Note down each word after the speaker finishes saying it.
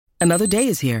Another day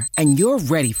is here, and you're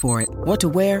ready for it. What to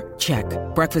wear? Check.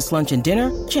 Breakfast, lunch, and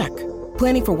dinner? Check.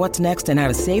 Planning for what's next and how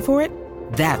to save for it?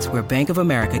 That's where Bank of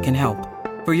America can help.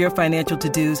 For your financial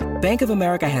to-dos, Bank of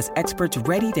America has experts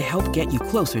ready to help get you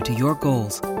closer to your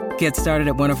goals. Get started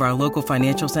at one of our local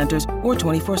financial centers or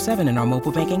 24/7 in our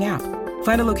mobile banking app.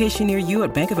 Find a location near you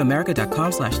at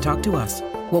bankofamerica.com/talktous.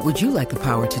 What would you like the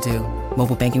power to do?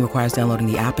 Mobile banking requires downloading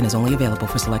the app and is only available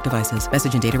for select devices.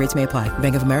 Message and data rates may apply.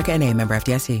 Bank of America N.A., member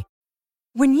FDIC.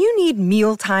 When you need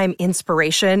mealtime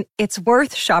inspiration, it's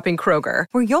worth shopping Kroger,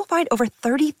 where you'll find over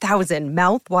 30,000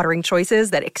 mouth-watering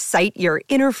choices that excite your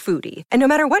inner foodie. And no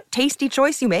matter what tasty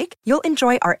choice you make, you'll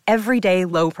enjoy our everyday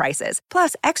low prices,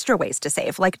 plus extra ways to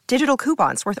save, like digital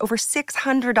coupons worth over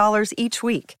 $600 each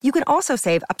week. You can also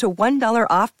save up to $1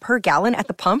 off per gallon at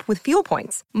the pump with fuel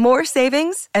points. More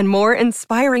savings and more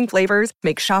inspiring flavors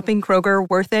make shopping Kroger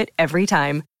worth it every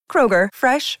time. Kroger,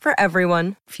 fresh for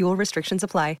everyone. Fuel restrictions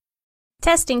apply.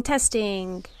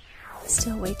 Testing.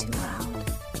 Still way too loud.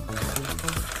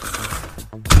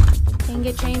 Dang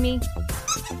it, Jamie.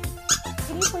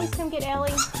 Can you please come get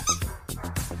Ellie?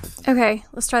 Okay,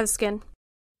 let's try this again.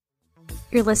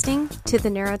 You're listening to The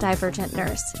Neurodivergent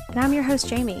Nurse, and I'm your host,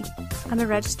 Jamie. I'm a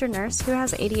registered nurse who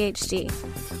has ADHD.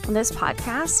 On this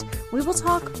podcast, we will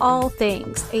talk all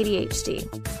things ADHD.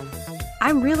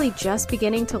 I'm really just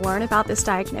beginning to learn about this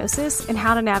diagnosis and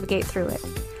how to navigate through it.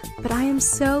 But I am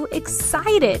so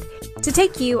excited to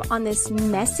take you on this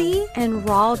messy and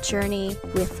raw journey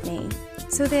with me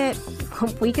so that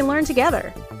we can learn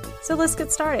together. So let's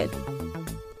get started.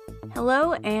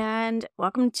 Hello and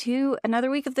welcome to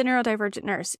another week of The Neurodivergent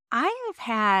Nurse. I have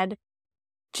had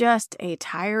just a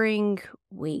tiring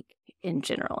week in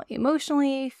general,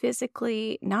 emotionally,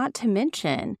 physically, not to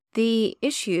mention the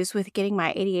issues with getting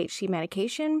my ADHD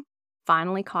medication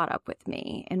finally caught up with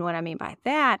me. And what I mean by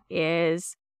that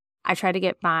is I tried to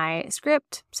get my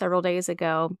script several days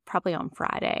ago, probably on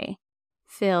Friday,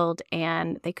 filled,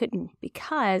 and they couldn't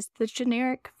because the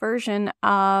generic version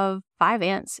of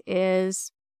Vyvanse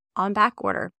is on back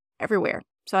order everywhere.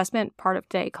 So I spent part of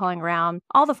the day calling around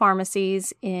all the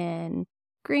pharmacies in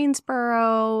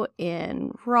Greensboro,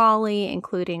 in Raleigh,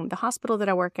 including the hospital that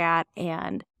I work at,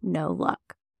 and no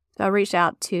luck. So I reached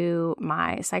out to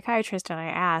my psychiatrist and I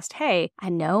asked, hey, I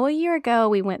know a year ago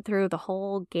we went through the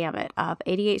whole gamut of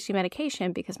ADHD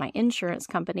medication because my insurance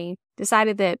company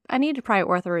decided that I needed prior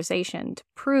authorization to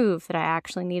prove that I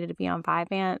actually needed to be on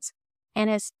Vyvanse. And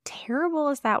as terrible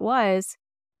as that was,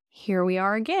 here we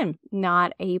are again,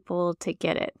 not able to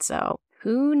get it. So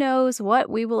who knows what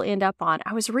we will end up on.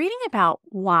 I was reading about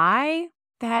why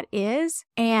that is,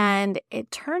 and it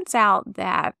turns out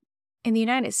that in the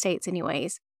United States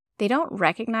anyways, they don't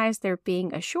recognize there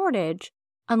being a shortage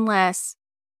unless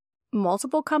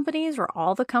multiple companies or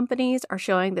all the companies are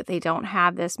showing that they don't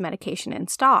have this medication in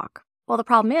stock. Well, the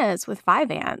problem is with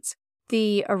Vyvanse,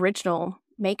 the original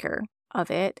maker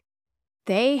of it,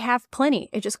 they have plenty.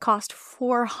 It just costs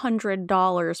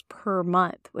 $400 per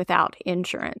month without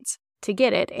insurance to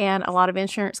get it. And a lot of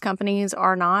insurance companies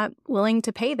are not willing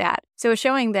to pay that. So it's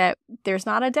showing that there's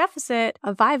not a deficit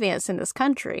of Vyvanse in this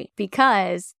country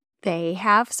because they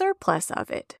have surplus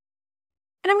of it.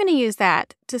 And I'm going to use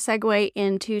that to segue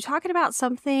into talking about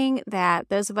something that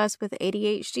those of us with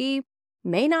ADHD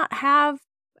may not have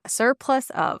a surplus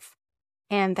of.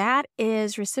 And that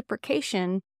is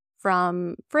reciprocation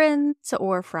from friends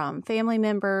or from family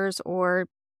members or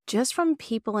just from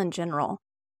people in general.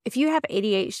 If you have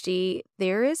ADHD,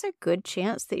 there is a good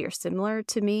chance that you're similar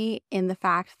to me in the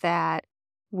fact that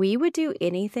we would do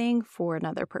anything for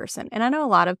another person. And I know a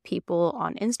lot of people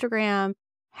on Instagram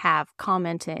have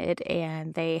commented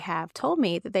and they have told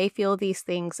me that they feel these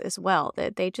things as well,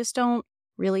 that they just don't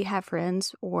really have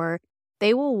friends or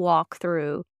they will walk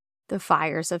through the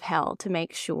fires of hell to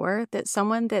make sure that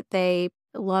someone that they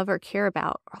love or care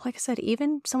about, or like I said,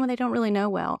 even someone they don't really know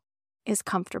well, is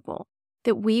comfortable.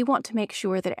 That we want to make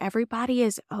sure that everybody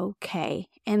is okay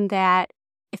and that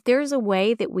if there's a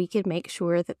way that we can make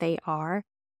sure that they are,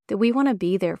 that we want to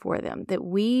be there for them, that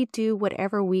we do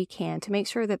whatever we can to make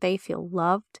sure that they feel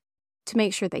loved, to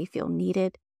make sure they feel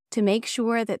needed, to make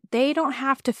sure that they don't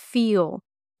have to feel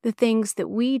the things that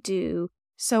we do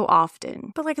so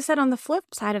often. But like I said, on the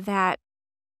flip side of that,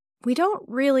 we don't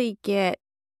really get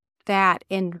that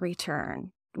in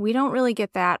return. We don't really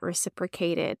get that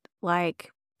reciprocated,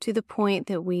 like to the point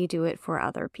that we do it for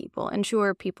other people. And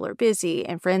sure, people are busy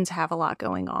and friends have a lot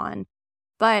going on.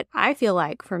 But I feel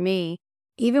like for me,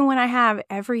 even when I have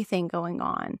everything going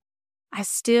on, I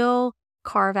still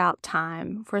carve out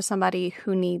time for somebody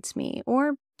who needs me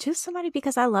or just somebody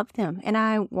because I love them and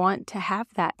I want to have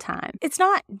that time. It's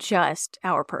not just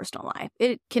our personal life.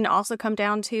 It can also come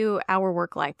down to our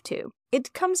work life too.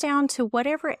 It comes down to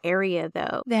whatever area,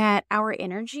 though, that our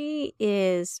energy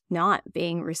is not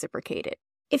being reciprocated.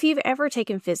 If you've ever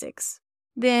taken physics,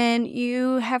 then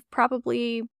you have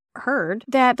probably heard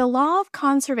that the law of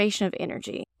conservation of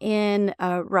energy, in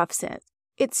a rough sense,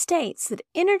 it states that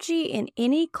energy in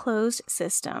any closed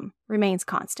system remains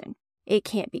constant. It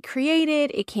can't be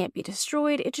created, it can't be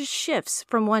destroyed, it just shifts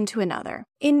from one to another.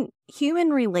 In human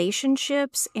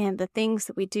relationships and the things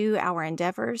that we do, our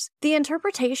endeavors, the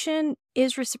interpretation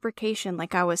is reciprocation,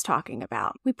 like I was talking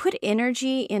about. We put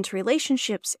energy into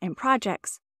relationships and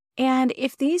projects, and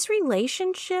if these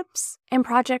relationships and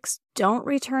projects don't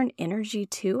return energy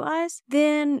to us,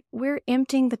 then we're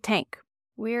emptying the tank.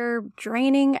 We're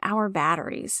draining our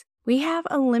batteries. We have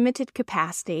a limited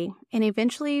capacity, and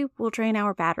eventually we'll drain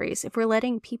our batteries if we're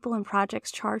letting people and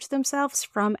projects charge themselves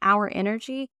from our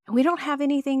energy, and we don't have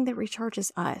anything that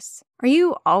recharges us. Are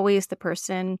you always the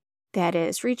person that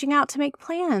is reaching out to make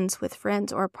plans with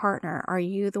friends or a partner? Are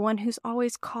you the one who's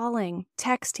always calling,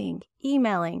 texting,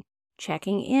 emailing,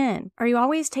 checking in? Are you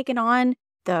always taking on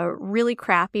the really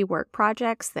crappy work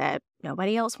projects that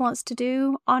nobody else wants to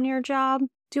do on your job?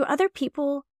 Do other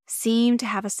people seem to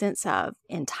have a sense of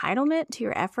entitlement to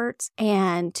your efforts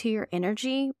and to your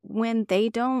energy when they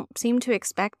don't seem to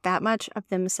expect that much of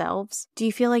themselves? Do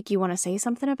you feel like you want to say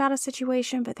something about a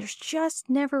situation, but there's just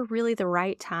never really the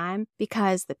right time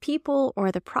because the people or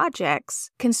the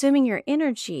projects consuming your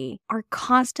energy are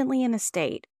constantly in a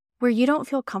state where you don't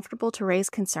feel comfortable to raise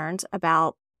concerns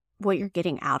about what you're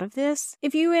getting out of this?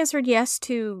 If you answered yes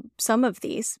to some of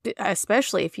these,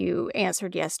 especially if you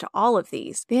answered yes to all of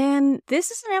these, then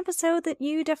this is an episode that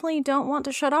you definitely don't want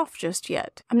to shut off just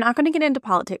yet. I'm not going to get into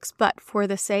politics, but for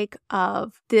the sake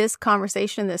of this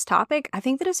conversation, this topic, I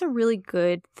think that it's a really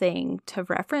good thing to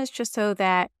reference just so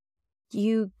that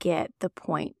you get the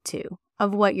point too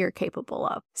of what you're capable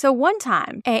of. So one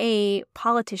time, a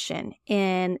politician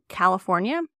in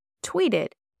California tweeted,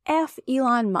 F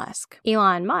Elon Musk.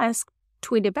 Elon Musk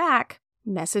tweeted back,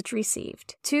 message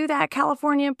received, to that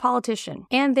California politician.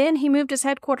 And then he moved his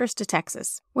headquarters to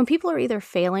Texas. When people are either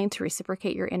failing to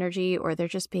reciprocate your energy or they're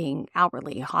just being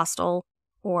outwardly hostile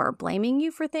or blaming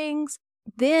you for things,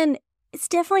 then it's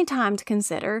definitely time to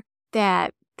consider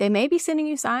that they may be sending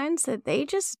you signs that they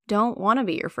just don't want to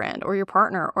be your friend or your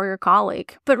partner or your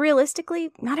colleague. But realistically,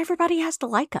 not everybody has to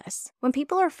like us. When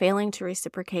people are failing to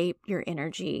reciprocate your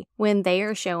energy, when they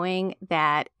are showing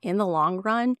that in the long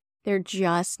run, they're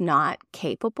just not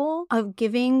capable of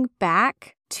giving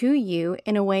back to you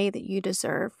in a way that you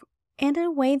deserve and in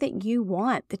a way that you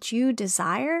want, that you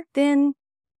desire, then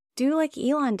do like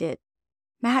Elon did.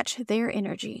 Match their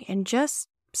energy and just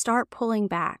start pulling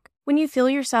back. When you feel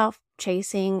yourself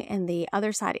chasing and the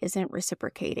other side isn't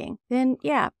reciprocating, then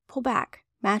yeah, pull back,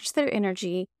 match their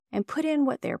energy, and put in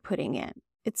what they're putting in.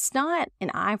 It's not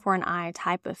an eye for an eye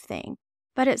type of thing,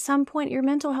 but at some point your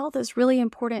mental health is really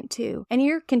important too. And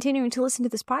you're continuing to listen to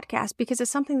this podcast because it's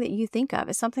something that you think of,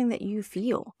 it's something that you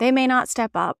feel. They may not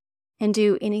step up and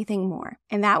do anything more.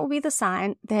 And that will be the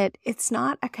sign that it's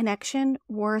not a connection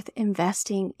worth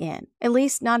investing in, at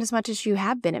least not as much as you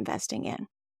have been investing in.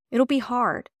 It'll be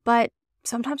hard, but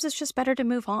sometimes it's just better to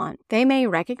move on. They may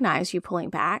recognize you pulling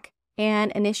back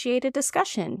and initiate a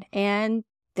discussion, and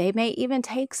they may even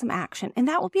take some action. And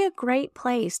that will be a great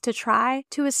place to try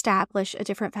to establish a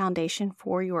different foundation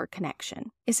for your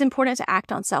connection. It's important to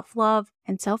act on self-love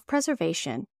and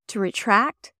self-preservation to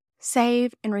retract,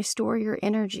 save, and restore your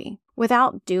energy.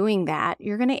 Without doing that,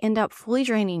 you're going to end up fully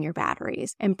draining your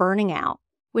batteries and burning out,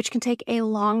 which can take a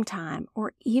long time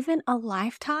or even a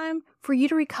lifetime for you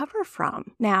to recover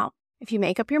from. Now, if you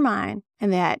make up your mind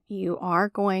and that you are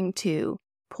going to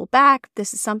pull back,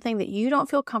 this is something that you don't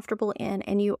feel comfortable in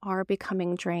and you are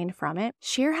becoming drained from it,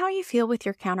 share how you feel with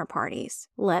your counterparties.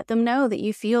 Let them know that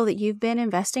you feel that you've been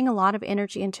investing a lot of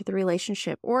energy into the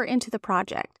relationship or into the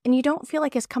project and you don't feel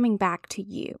like it's coming back to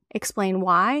you. Explain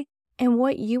why and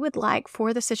what you would like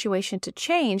for the situation to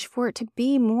change for it to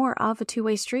be more of a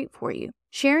two-way street for you.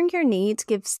 Sharing your needs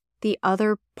gives the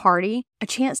other party a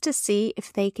chance to see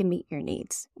if they can meet your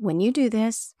needs. When you do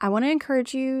this, I want to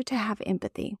encourage you to have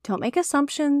empathy. Don't make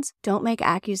assumptions. Don't make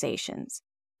accusations.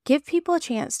 Give people a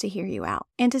chance to hear you out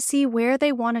and to see where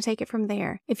they want to take it from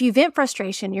there. If you vent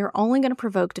frustration, you're only going to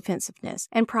provoke defensiveness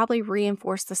and probably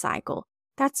reinforce the cycle.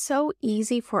 That's so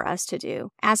easy for us to do.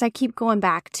 As I keep going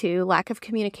back to, lack of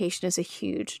communication is a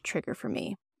huge trigger for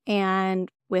me.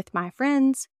 And with my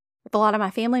friends, With a lot of my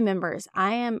family members,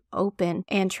 I am open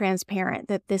and transparent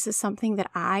that this is something that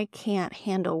I can't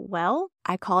handle well.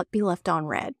 I call it be left on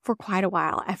red for quite a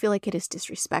while. I feel like it is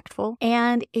disrespectful.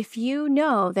 And if you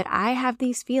know that I have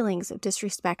these feelings of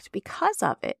disrespect because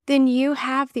of it, then you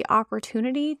have the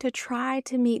opportunity to try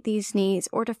to meet these needs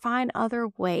or to find other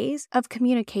ways of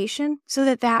communication so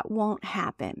that that won't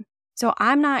happen. So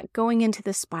I'm not going into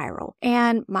the spiral,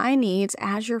 and my needs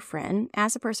as your friend,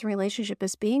 as a person relationship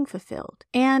is being fulfilled.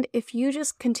 And if you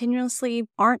just continuously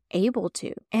aren't able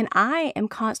to, and I am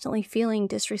constantly feeling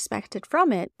disrespected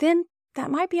from it, then that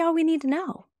might be all we need to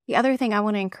know. The other thing I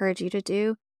want to encourage you to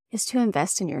do is to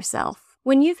invest in yourself.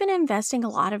 When you've been investing a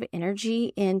lot of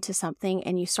energy into something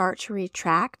and you start to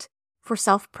retract for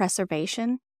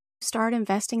self-preservation, start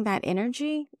investing that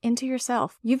energy into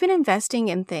yourself. You've been investing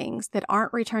in things that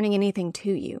aren't returning anything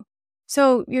to you.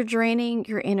 So you're draining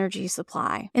your energy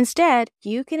supply. Instead,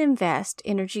 you can invest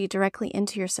energy directly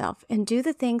into yourself and do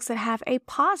the things that have a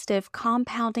positive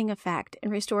compounding effect in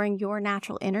restoring your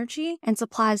natural energy and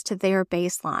supplies to their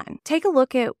baseline. Take a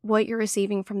look at what you're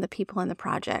receiving from the people and the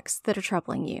projects that are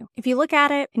troubling you. If you look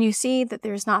at it and you see that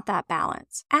there's not that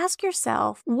balance, ask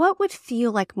yourself, what would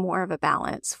feel like more of a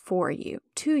balance for you,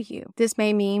 to you? This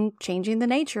may mean changing the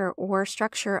nature or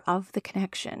structure of the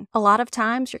connection. A lot of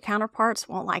times your counterparts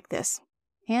won't like this.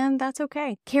 And that's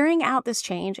okay. Carrying out this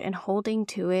change and holding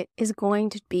to it is going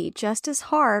to be just as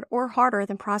hard or harder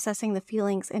than processing the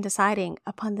feelings and deciding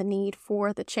upon the need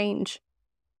for the change.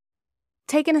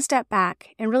 Taking a step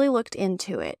back and really looked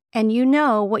into it, and you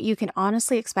know what you can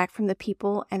honestly expect from the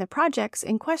people and the projects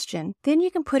in question, then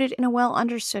you can put it in a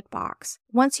well-understood box.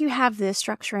 Once you have this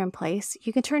structure in place,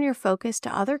 you can turn your focus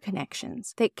to other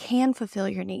connections that can fulfill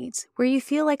your needs, where you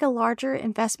feel like a larger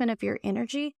investment of your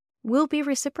energy will be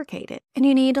reciprocated. And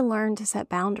you need to learn to set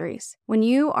boundaries. When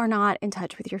you are not in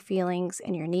touch with your feelings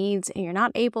and your needs, and you're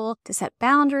not able to set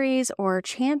boundaries or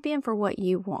champion for what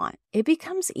you want, it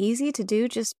becomes easy to do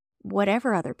just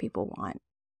whatever other people want.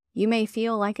 You may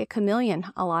feel like a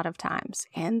chameleon a lot of times,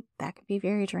 and that can be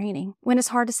very draining. When it's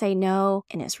hard to say no,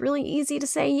 and it's really easy to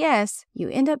say yes,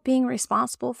 you end up being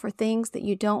responsible for things that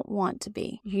you don't want to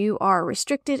be. You are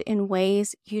restricted in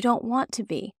ways you don't want to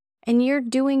be. And you're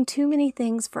doing too many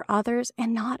things for others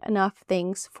and not enough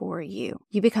things for you.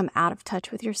 You become out of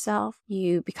touch with yourself.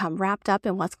 You become wrapped up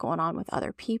in what's going on with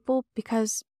other people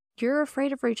because you're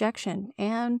afraid of rejection,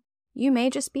 and you may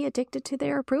just be addicted to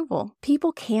their approval.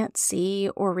 People can't see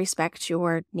or respect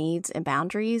your needs and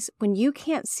boundaries when you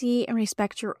can't see and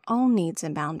respect your own needs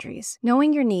and boundaries.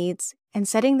 Knowing your needs and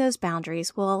setting those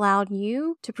boundaries will allow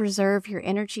you to preserve your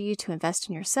energy to invest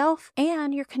in yourself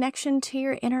and your connection to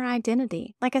your inner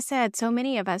identity. Like I said, so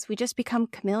many of us, we just become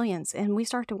chameleons and we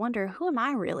start to wonder, who am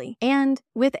I really? And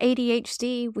with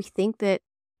ADHD, we think that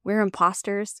we're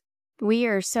imposters. We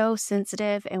are so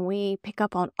sensitive and we pick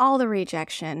up on all the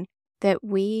rejection that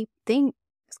we think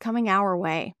is coming our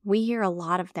way. We hear a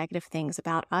lot of negative things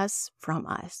about us from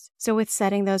us. So with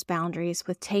setting those boundaries,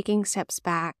 with taking steps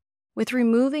back, with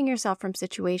removing yourself from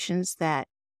situations that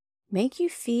make you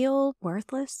feel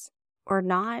worthless or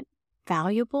not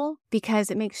valuable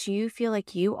because it makes you feel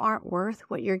like you aren't worth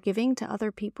what you're giving to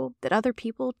other people, that other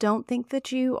people don't think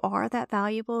that you are that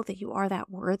valuable, that you are that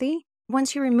worthy.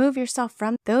 Once you remove yourself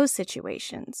from those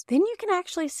situations, then you can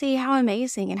actually see how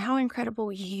amazing and how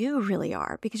incredible you really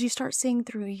are because you start seeing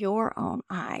through your own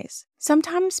eyes.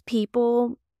 Sometimes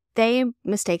people, they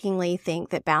mistakenly think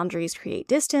that boundaries create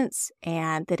distance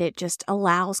and that it just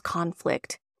allows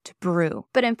conflict to brew.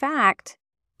 But in fact,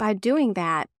 by doing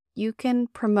that, you can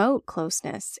promote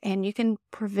closeness and you can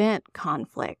prevent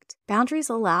conflict. Boundaries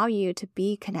allow you to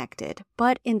be connected,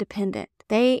 but independent.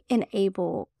 They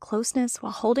enable closeness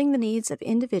while holding the needs of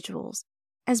individuals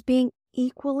as being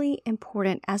equally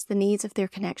important as the needs of their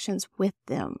connections with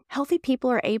them. Healthy people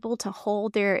are able to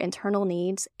hold their internal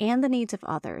needs and the needs of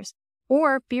others,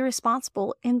 or be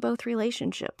responsible in both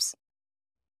relationships.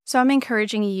 So I'm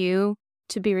encouraging you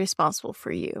to be responsible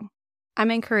for you.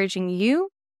 I'm encouraging you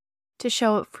to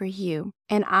show up for you.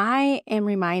 And I am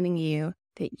reminding you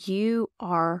that you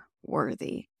are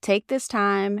worthy. Take this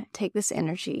time, take this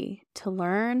energy to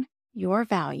learn your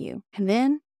value, and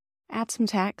then add some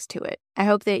tags to it. I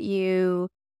hope that you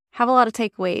have a lot of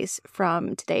takeaways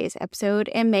from today's episode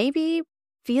and maybe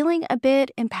feeling a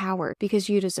bit empowered because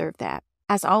you deserve that.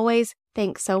 As always,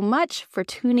 thanks so much for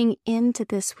tuning in to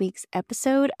this week's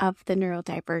episode of The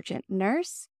Neurodivergent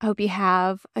Nurse. I hope you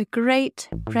have a great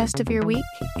rest of your week,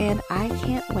 and I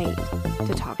can't wait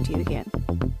to talk to you again.